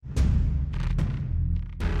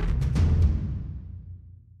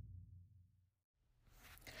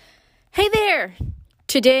there.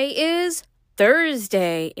 Today is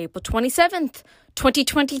Thursday, April 27th,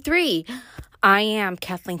 2023. I am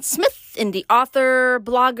Kathleen Smith, indie author,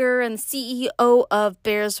 blogger, and CEO of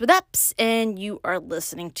Bears with Eps, and you are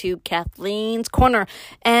listening to Kathleen's Corner.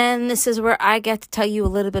 And this is where I get to tell you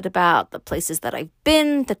a little bit about the places that I've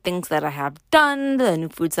been, the things that I have done, the new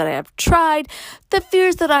foods that I have tried, the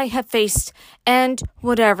fears that I have faced, and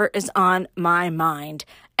whatever is on my mind.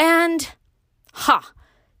 And,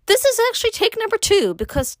 this is actually take number 2,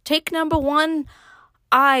 because take number 1,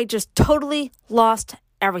 I just totally lost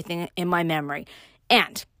everything in my memory.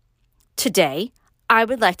 And today, I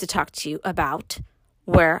would like to talk to you about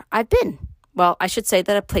where I've been. Well, I should say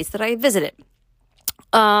that a place that I visited.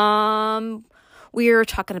 We are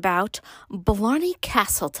talking about Blarney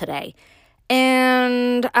Castle today.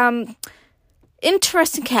 And,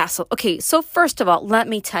 interesting castle. Okay, so first of all, let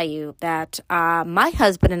me tell you that my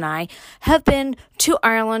husband and I have been to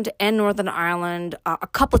Ireland and Northern Ireland a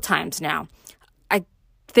couple of times now.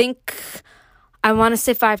 I want to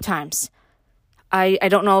say 5 times. I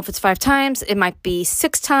don't know if it's 5 times. It might be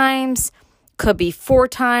 6 times. Could be 4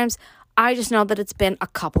 times. I just know that it's been a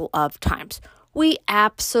couple of times. We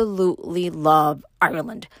absolutely love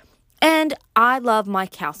Ireland. And I love my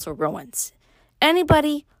castle ruins.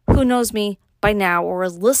 Anybody who knows me by now or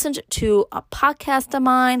has listened to a podcast of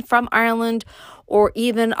mine from Ireland or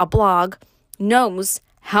even a blog knows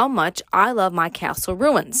how much I love my castle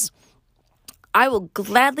ruins. I will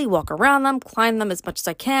gladly walk around them, climb them as much as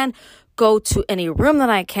I can, go to any room that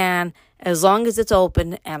I can, as long as it's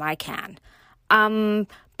open and I can.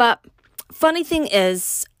 But funny thing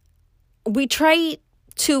is, we try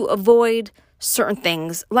to avoid certain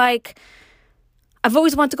things. Like, I've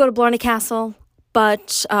always wanted to go to Blarney Castle,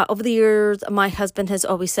 but over the years, my husband has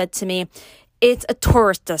always said to me, it's a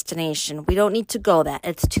tourist destination. We don't need to go there.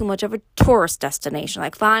 It's too much of a tourist destination.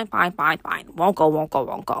 Like, fine. Won't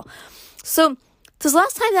go. So, this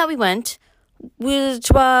last time that we went,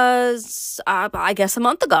 which was, I guess, a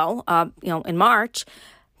month ago, in March,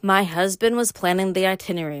 my husband was planning the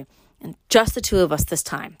itinerary, and just the two of us this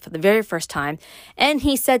time, for the very first time. And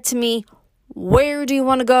he said to me, where do you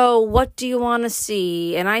want to go? What do you want to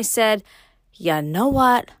see? And I said, you know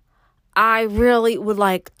what? I really would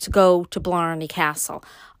like to go to Blarney Castle.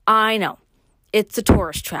 I know. It's a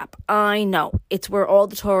tourist trap. I know. It's where all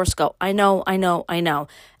the tourists go. I know.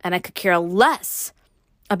 And I could care less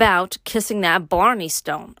about kissing that Blarney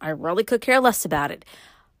stone. I really could care less about it.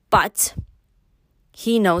 But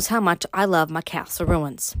he knows how much I love my castle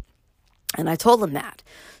ruins. And I told him that.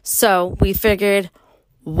 So we figured,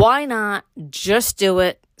 why not just do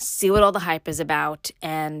it, see what all the hype is about,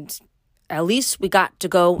 and at least we got to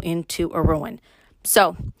go into a ruin.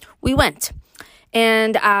 So we went.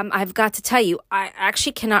 And I've got to tell you, I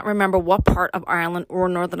actually cannot remember what part of Ireland or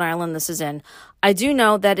Northern Ireland this is in. I do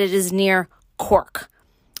know that it is near Cork,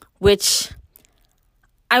 which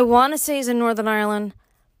I want to say is in Northern Ireland,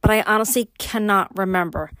 but I honestly cannot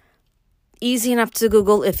remember. Easy enough to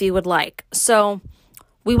Google if you would like. So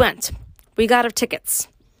we went. We got our tickets.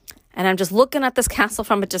 And I'm just looking at this castle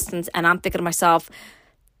from a distance, and I'm thinking to myself,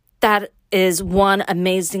 that is one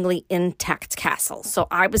amazingly intact castle. So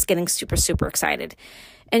I was getting super, super excited.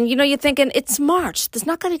 And, you're thinking, it's March. There's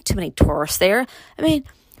not going to be too many tourists there. I mean,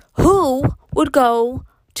 who would go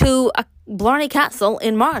to a Blarney Castle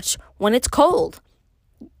in March when it's cold?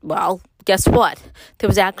 Well, guess what? There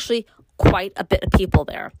was actually quite a bit of people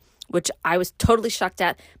there, which I was totally shocked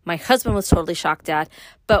at. My husband was totally shocked at.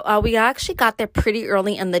 But we actually got there pretty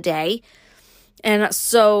early in the day. And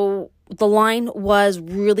so the line was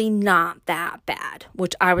really not that bad,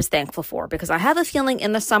 which I was thankful for, because I have a feeling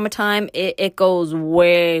in the summertime, it goes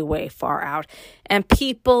way, way far out, and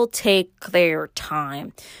people take their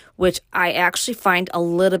time, which I actually find a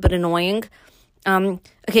little bit annoying.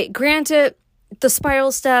 Okay, granted, the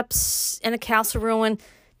spiral steps in a castle ruin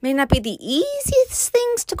may not be the easiest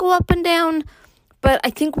things to go up and down, but I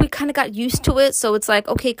think we kind of got used to it, so it's like,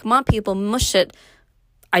 okay, come on, people, mush it.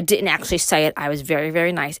 I didn't actually say it. I was very,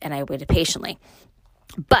 very nice, and I waited patiently.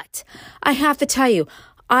 But I have to tell you,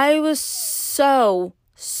 I was so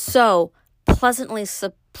pleasantly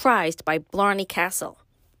surprised by Blarney Castle.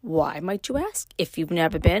 Why, might you ask? If you've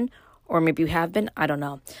never been, or maybe you have been, I don't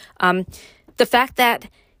know. The fact that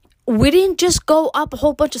we didn't just go up a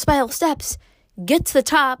whole bunch of spiral steps, get to the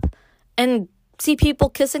top, and see people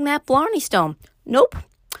kissing that Blarney stone. Nope.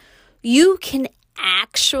 You can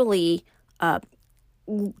actually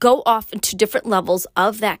go off into different levels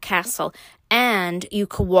of that castle, and you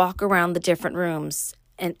could walk around the different rooms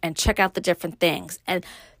and check out the different things. And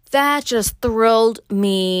that just thrilled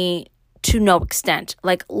me to no extent.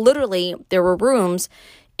 Like, literally, there were rooms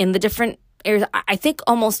in the different I think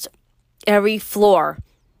almost every floor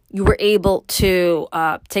you were able to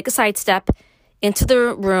take a sidestep into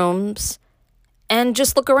the rooms and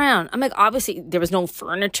just look around. I'm like, obviously there was no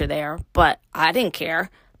furniture there, but I didn't care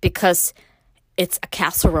because it's a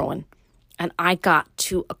castle ruin and I got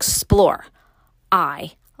to explore.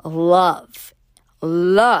 I love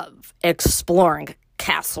exploring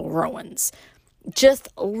castle ruins. Just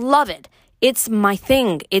love it. It's my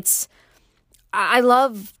thing. I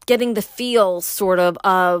love getting the feel sort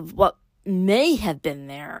of what may have been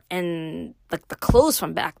there and like the clothes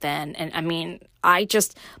from back then. And I mean, I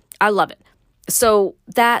love it. So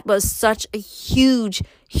that was such a huge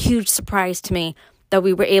surprise to me that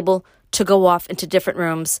we were able to go off into different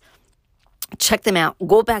rooms, check them out,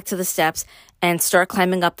 go back to the steps and start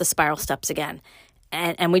climbing up the spiral steps again.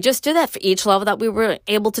 And we just did that for each level that we were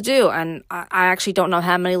able to do. And I actually don't know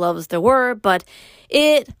how many levels there were, but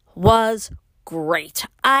it was great.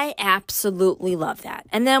 I absolutely love that.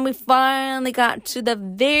 And then we finally got to the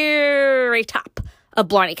very top of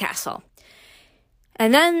Blarney Castle.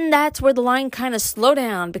 And then that's where the line kind of slowed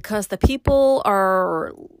down because the people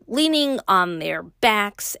are leaning on their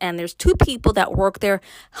backs and there's two people that work there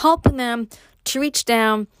helping them to reach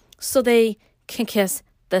down so they can kiss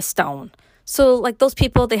the stone. So like those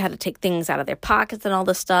people, they had to take things out of their pockets and all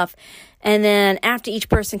this stuff. And then after each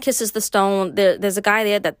person kisses the stone, there's a guy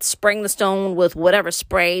there that's spraying the stone with whatever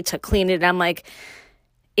spray to clean it. And I'm like,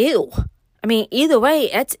 ew. I mean, either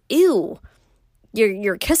way, it's ew.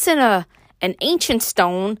 You're kissing an ancient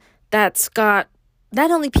stone that's got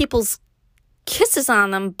not only people's kisses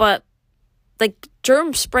on them, but like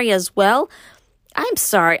germ spray as well. I'm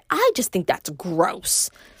sorry. I just think that's gross.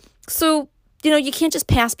 So, you can't just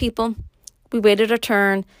pass people. We waited our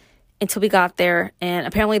turn until we got there. And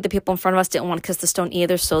apparently the people in front of us didn't want to kiss the stone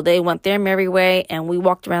either. So they went their merry way and we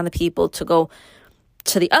walked around the people to go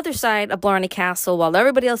to the other side of Blarney Castle while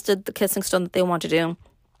everybody else did the kissing stone that they wanted to do.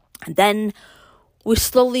 And then we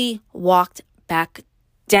slowly walked back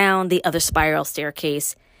down the other spiral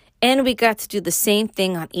staircase. And we got to do the same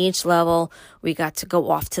thing on each level. We got to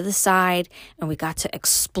go off to the side and we got to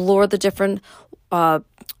explore the different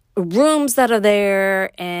rooms that are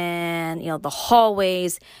there and, the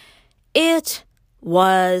hallways. It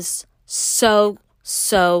was so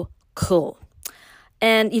cool.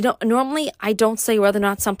 And, normally I don't say whether or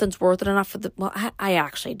not something's worth it or not I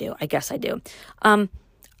actually do. I guess I do.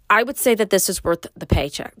 I would say that this is worth the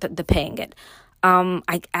paycheck, the paying it.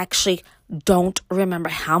 I actually don't remember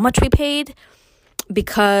how much we paid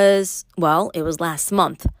because, it was last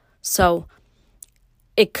month. So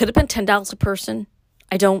it could have been $10 a person.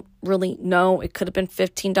 I don't really know. It could have been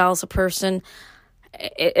 $15 a person.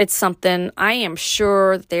 It's something. I am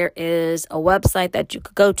sure there is a website that you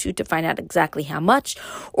could go to find out exactly how much,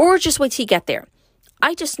 or just wait till you get there.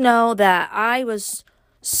 I just know that I was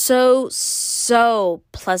so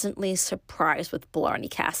pleasantly surprised with Blarney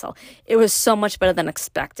Castle. It was so much better than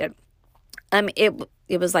expected.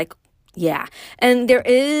 It was like, yeah. And there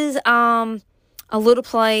is a little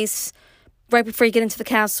place right before you get into the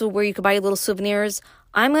castle where you could buy your little souvenirs.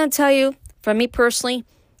 I'm going to tell you, for me personally,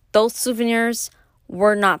 those souvenirs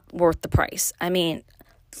were not worth the price. I mean,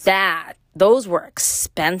 those were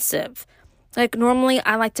expensive. Like normally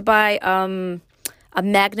I like to buy a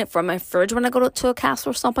magnet for my fridge when I go to a castle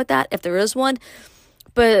or something like that, if there is one.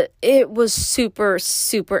 But it was super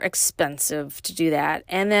expensive to do that.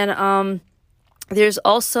 And then there's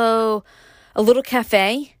also a little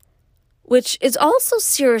cafe, which is also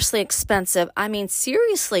seriously expensive. I mean,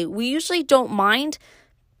 seriously, we usually don't mind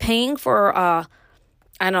paying for a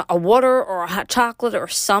water or a hot chocolate or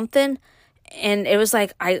something. And it was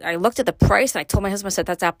like, I looked at the price and I told my husband, I said,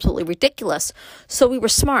 that's absolutely ridiculous. So we were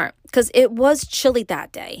smart because it was chilly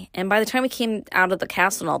that day. And by the time we came out of the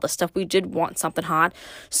castle and all this stuff, we did want something hot.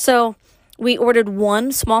 So we ordered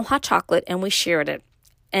one small hot chocolate and we shared it.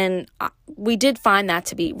 And we did find that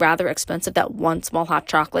to be rather expensive, that one small hot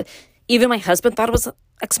chocolate. Even my husband thought it was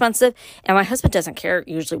expensive. And my husband doesn't care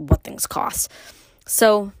usually what things cost.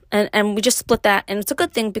 So, and we just split that. And it's a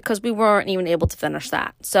good thing because we weren't even able to finish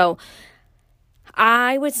that. So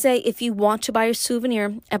I would say if you want to buy a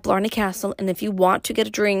souvenir at Blarney Castle and if you want to get a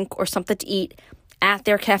drink or something to eat at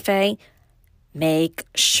their cafe, make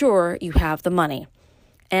sure you have the money.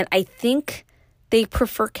 And I think they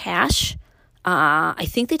prefer cash. I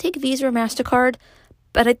think they take Visa or MasterCard,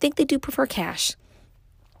 but I think they do prefer cash.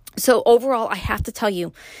 So overall, I have to tell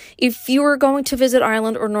you, if you are going to visit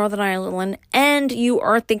Ireland or Northern Ireland and you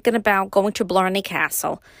are thinking about going to Blarney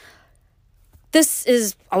Castle, this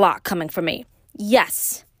is a lot coming from me.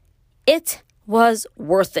 Yes, it was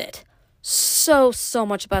worth it. So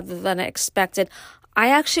much better than I expected. I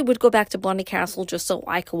actually would go back to Blarney Castle just so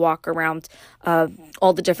I could walk around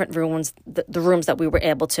all the different ruins, the rooms that we were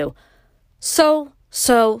able to. So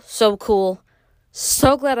cool.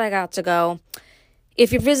 So glad I got to go.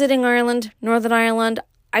 If you're visiting Ireland, Northern Ireland,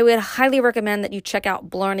 I would highly recommend that you check out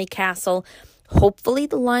Blarney Castle. Hopefully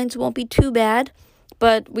the lines won't be too bad,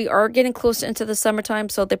 but we are getting closer into the summertime,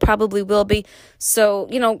 so they probably will be. So,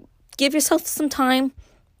 give yourself some time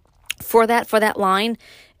for that line.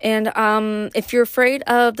 And if you're afraid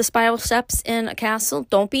of the spiral steps in a castle,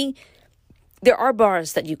 don't be. There are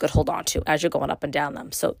bars that you could hold on to as you're going up and down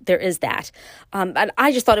them. So there is that. And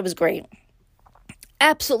I just thought it was great.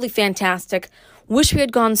 Absolutely fantastic. Wish we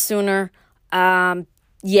had gone sooner.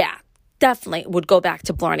 Yeah, definitely would go back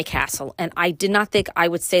to Blarney Castle. And I did not think I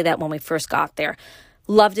would say that when we first got there.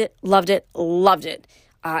 Loved it, loved it, loved it.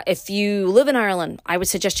 If you live in Ireland, I would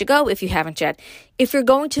suggest you go if you haven't yet. If you're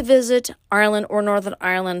going to visit Ireland or Northern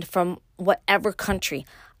Ireland from whatever country,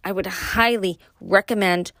 I would highly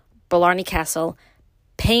recommend Blarney Castle,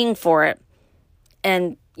 paying for it,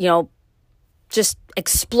 and, just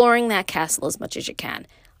exploring that castle as much as you can.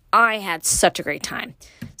 I had such a great time.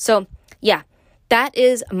 So, yeah, that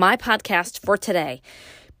is my podcast for today.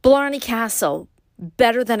 Blarney Castle,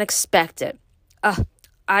 better than expected.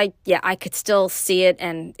 I could still see it,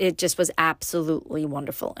 and it just was absolutely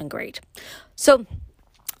wonderful and great. So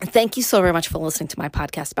thank you so very much for listening to my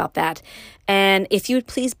podcast about that. And if you would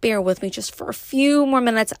please bear with me just for a few more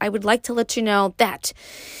minutes, I would like to let you know that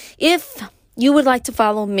if you would like to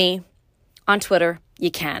follow me on Twitter, you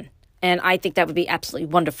can. And I think that would be absolutely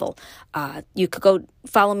wonderful. You could go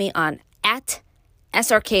follow me on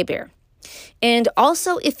 @SRKBear. And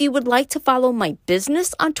also, if you would like to follow my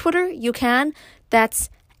business on Twitter, you can. That's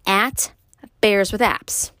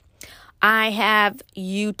 @BearsWithApps. I have a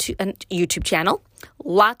YouTube channel,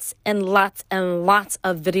 lots and lots and lots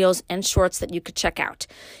of videos and shorts that you could check out.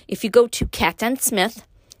 If you go to Cat and Smith,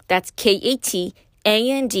 that's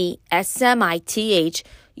KATANDSMITH,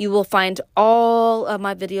 you will find all of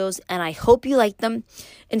my videos, and I hope you like them.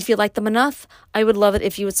 And if you like them enough, I would love it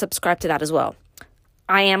if you would subscribe to that as well.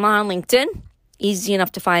 I am on LinkedIn, easy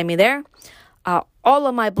enough to find me there. All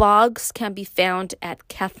of my blogs can be found at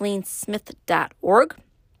kathleensmith.org.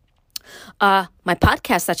 My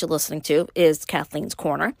podcast that you're listening to is Kathleen's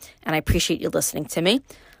Corner, and I appreciate you listening to me,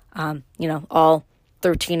 all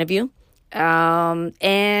 13 of you. And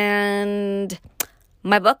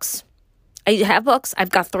my books. I have books.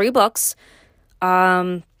 I've got 3 books.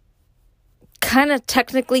 Kind of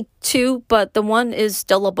technically 2, but the one is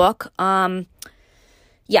still a book.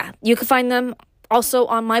 Yeah, you can find them also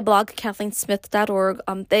on my blog, kathleensmith.org.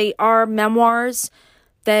 They are memoirs.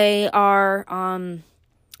 They are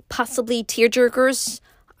possibly tearjerkers.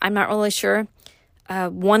 I'm not really sure.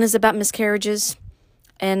 One is about miscarriages,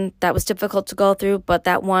 and that was difficult to go through, but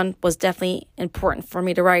that one was definitely important for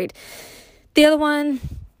me to write. The other one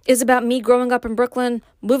is about me growing up in Brooklyn,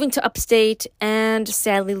 moving to upstate, and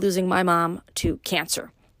sadly losing my mom to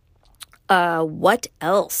cancer. What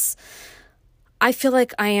else? I feel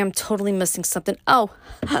like I am totally missing something. Oh,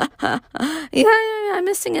 yeah, I'm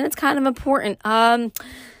missing it. It's kind of important.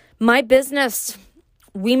 My business,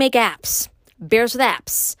 we make apps, Bears with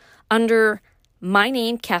Apps. Under my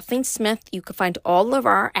name, Kathleen Smith, you can find all of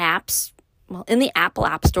our apps, in the Apple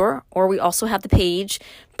App Store, or we also have the page,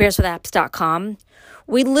 bearswithapps.com.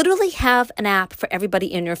 We literally have an app for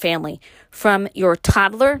everybody in your family, from your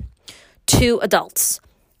toddler to adults.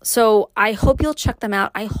 So I hope you'll check them out.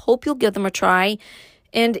 I hope you'll give them a try.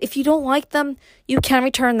 And if you don't like them, you can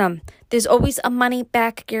return them. There's always a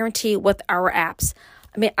money-back guarantee with our apps.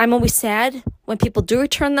 I mean, I'm always sad when people do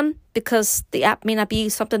return them because the app may not be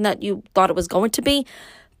something that you thought it was going to be.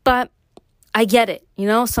 But I get it.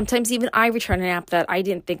 Sometimes even I return an app that I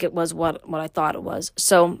didn't think it was what I thought it was.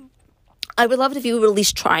 So I would love it if you would at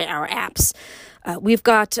least try our apps. We've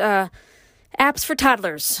got apps for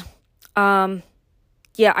toddlers.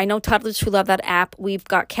 Yeah, I know toddlers who love that app. We've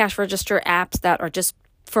got cash register apps that are just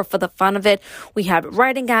for the fun of it. We have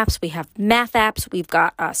writing apps. We have math apps. We've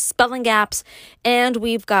got spelling apps. And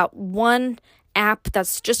we've got one app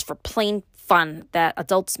that's just for plain fun that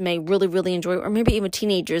adults may really, really enjoy, or maybe even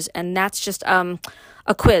teenagers. And that's just a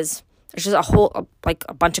quiz. There's just a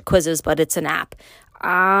bunch of quizzes, but it's an app.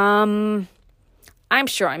 I'm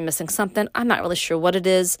sure I'm missing something. I'm not really sure what it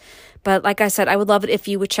is. But like I said, I would love it if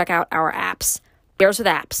you would check out our apps. Bears with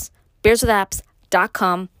Apps,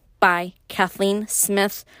 bearswithapps.com by Kathleen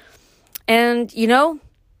Smith. And,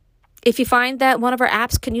 if you find that one of our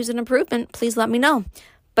apps can use an improvement, please let me know.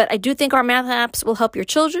 But I do think our math apps will help your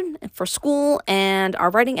children for school, and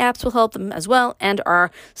our writing apps will help them as well, and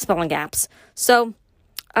our spelling apps. So,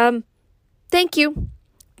 thank you.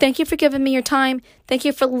 Thank you for giving me your time. Thank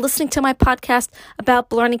you for listening to my podcast about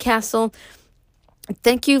Blarney Castle.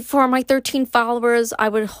 Thank you for my 13 followers. I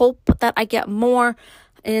would hope that I get more.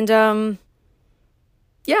 And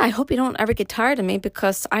I hope you don't ever get tired of me,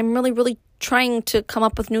 because I'm really, really trying to come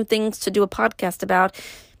up with new things to do a podcast about.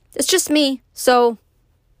 It's just me. So,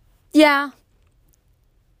 yeah.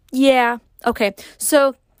 Okay.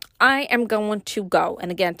 So I am going to go. And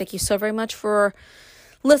again, thank you so very much for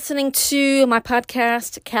listening to my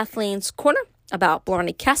podcast, Kathleen's Corner, about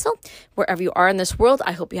Blarney Castle. Wherever you are in this world,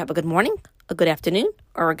 I hope you have a good morning, a good afternoon,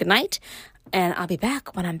 or a good night. And I'll be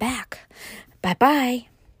back when I'm back. Bye-bye.